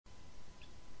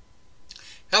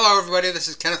Hello everybody, this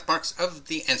is Kenneth Marks of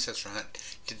The Ancestor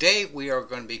Hunt. Today we are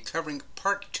going to be covering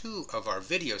part 2 of our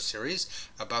video series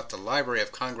about the Library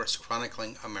of Congress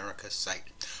Chronicling America site.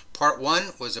 Part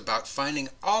 1 was about finding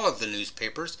all of the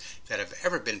newspapers that have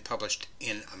ever been published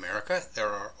in America. There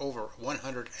are over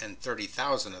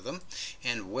 130,000 of them,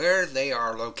 and where they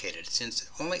are located, since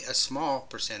only a small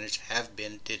percentage have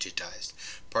been digitized.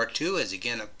 Part 2 is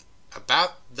again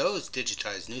about those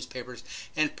digitized newspapers,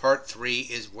 and part 3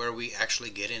 is where we actually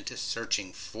get into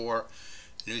searching for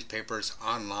newspapers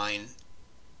online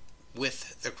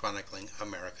with the Chronicling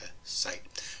America site.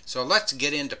 So let's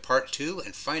get into part 2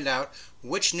 and find out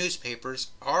which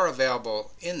newspapers are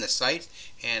available in the site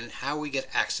and how we get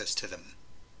access to them.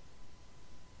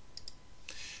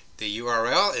 The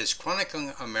URL is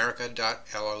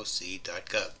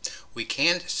chroniclingamerica.loc.gov. We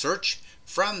can search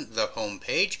from the home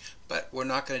page, but we're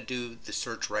not going to do the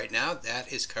search right now.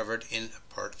 That is covered in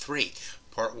part 3.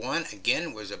 Part 1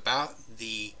 again was about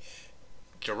the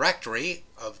directory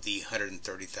of the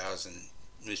 130,000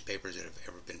 newspapers that have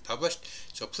ever been published.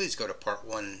 So please go to part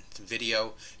 1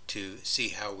 video to see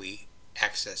how we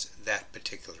access that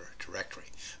particular directory.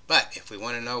 But if we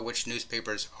want to know which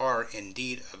newspapers are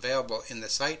indeed available in the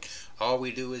site, all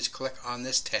we do is click on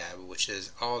this tab, which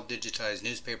is All Digitized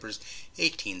Newspapers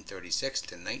 1836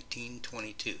 to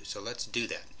 1922. So let's do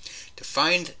that. To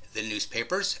find the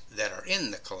newspapers that are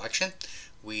in the collection,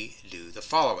 we do the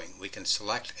following. We can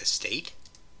select a state.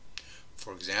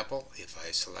 For example, if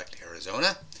I select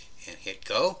Arizona and hit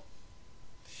go,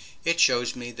 it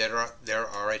shows me that there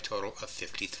are a total of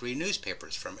 53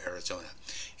 newspapers from Arizona.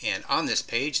 And on this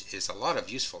page is a lot of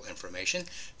useful information.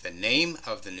 The name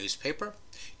of the newspaper.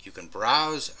 You can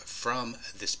browse from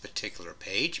this particular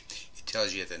page. It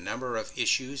tells you the number of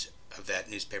issues of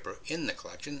that newspaper in the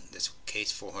collection, in this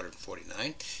case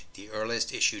 449, the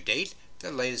earliest issue date,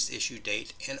 the latest issue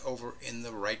date, and over in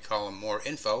the right column, more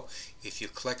info. If you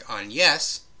click on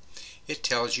yes, it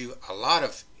tells you a lot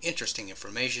of interesting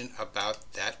information about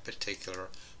that particular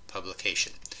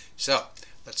publication. So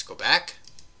let's go back.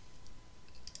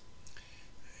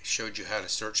 I showed you how to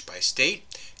search by state.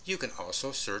 You can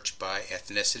also search by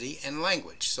ethnicity and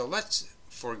language. So let's,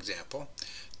 for example,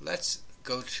 let's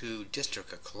go to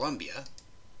District of Columbia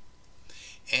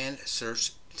and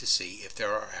search to see if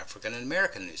there are African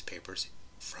American newspapers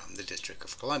from the District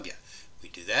of Columbia. We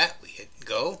do that, we hit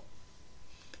go,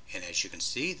 and as you can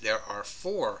see, there are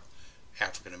 4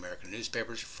 African American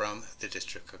newspapers from the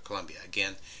District of Columbia.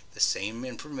 Again, the same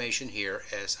information here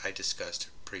as I discussed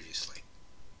previously.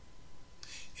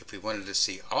 If we wanted to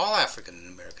see all African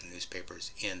American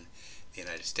newspapers in the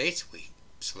United States, we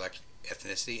select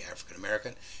ethnicity, African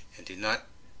American, and do not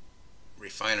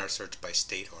refine our search by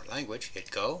state or language.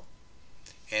 Hit go,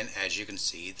 and as you can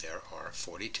see, there are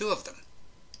 42 of them.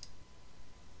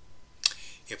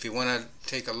 If we want to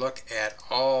take a look at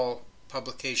all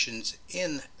publications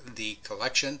in the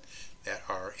collection that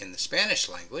are in the Spanish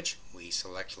language, we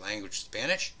select language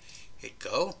Spanish, hit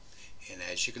go, and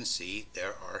as you can see,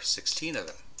 there are 16 of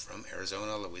them from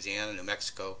Arizona, Louisiana, New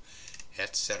Mexico,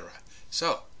 etc.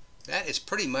 So that is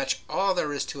pretty much all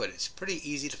there is to it. It's pretty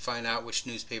easy to find out which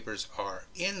newspapers are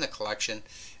in the collection.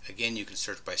 Again, you can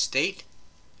search by state,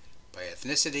 by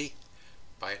ethnicity,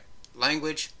 by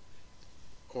language,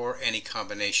 or any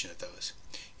combination of those.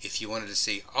 If you wanted to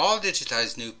see all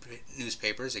digitized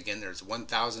newspapers, again, there's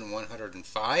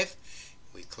 1,105.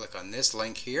 We click on this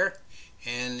link here,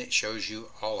 and it shows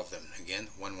you all of them. Again,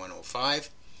 1105,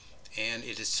 and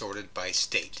it is sorted by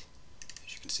state.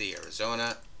 As you can see,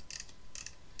 Arizona,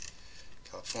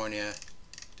 California,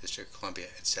 District of Columbia,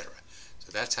 etc. So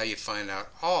that's how you find out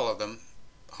all of them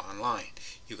online.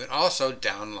 You can also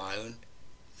download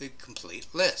the complete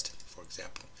list. For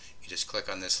example, you just click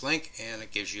on this link and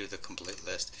it gives you the complete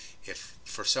list if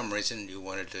for some reason you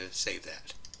wanted to save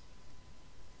that.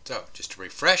 So just to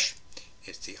refresh,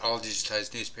 it's the All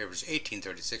Digitized Newspapers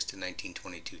 1836 to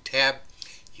 1922 tab.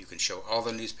 You can show all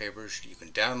the newspapers, you can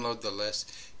download the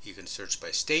list, you can search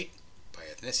by state, by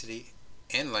ethnicity,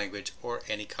 and language, or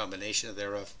any combination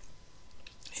thereof.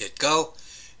 Hit go,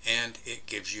 and it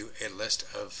gives you a list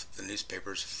of the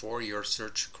newspapers for your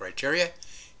search criteria,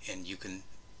 and you can,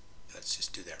 let's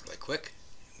just do that really quick.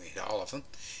 We hit all of them,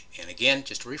 and again,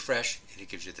 just to refresh, it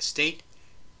gives you the state,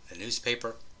 the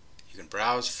newspaper. You can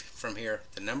browse from here,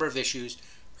 the number of issues,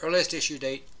 earliest issue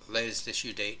date, latest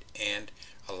issue date, and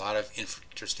a lot of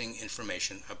interesting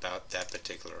information about that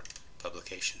particular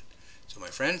publication. So my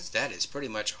friends, that is pretty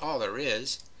much all there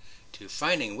is to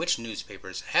finding which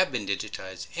newspapers have been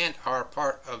digitized and are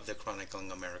part of the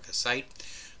Chronicling America site.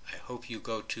 I hope you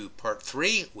go to part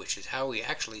 3, which is how we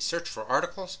actually search for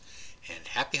articles, and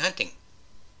happy hunting!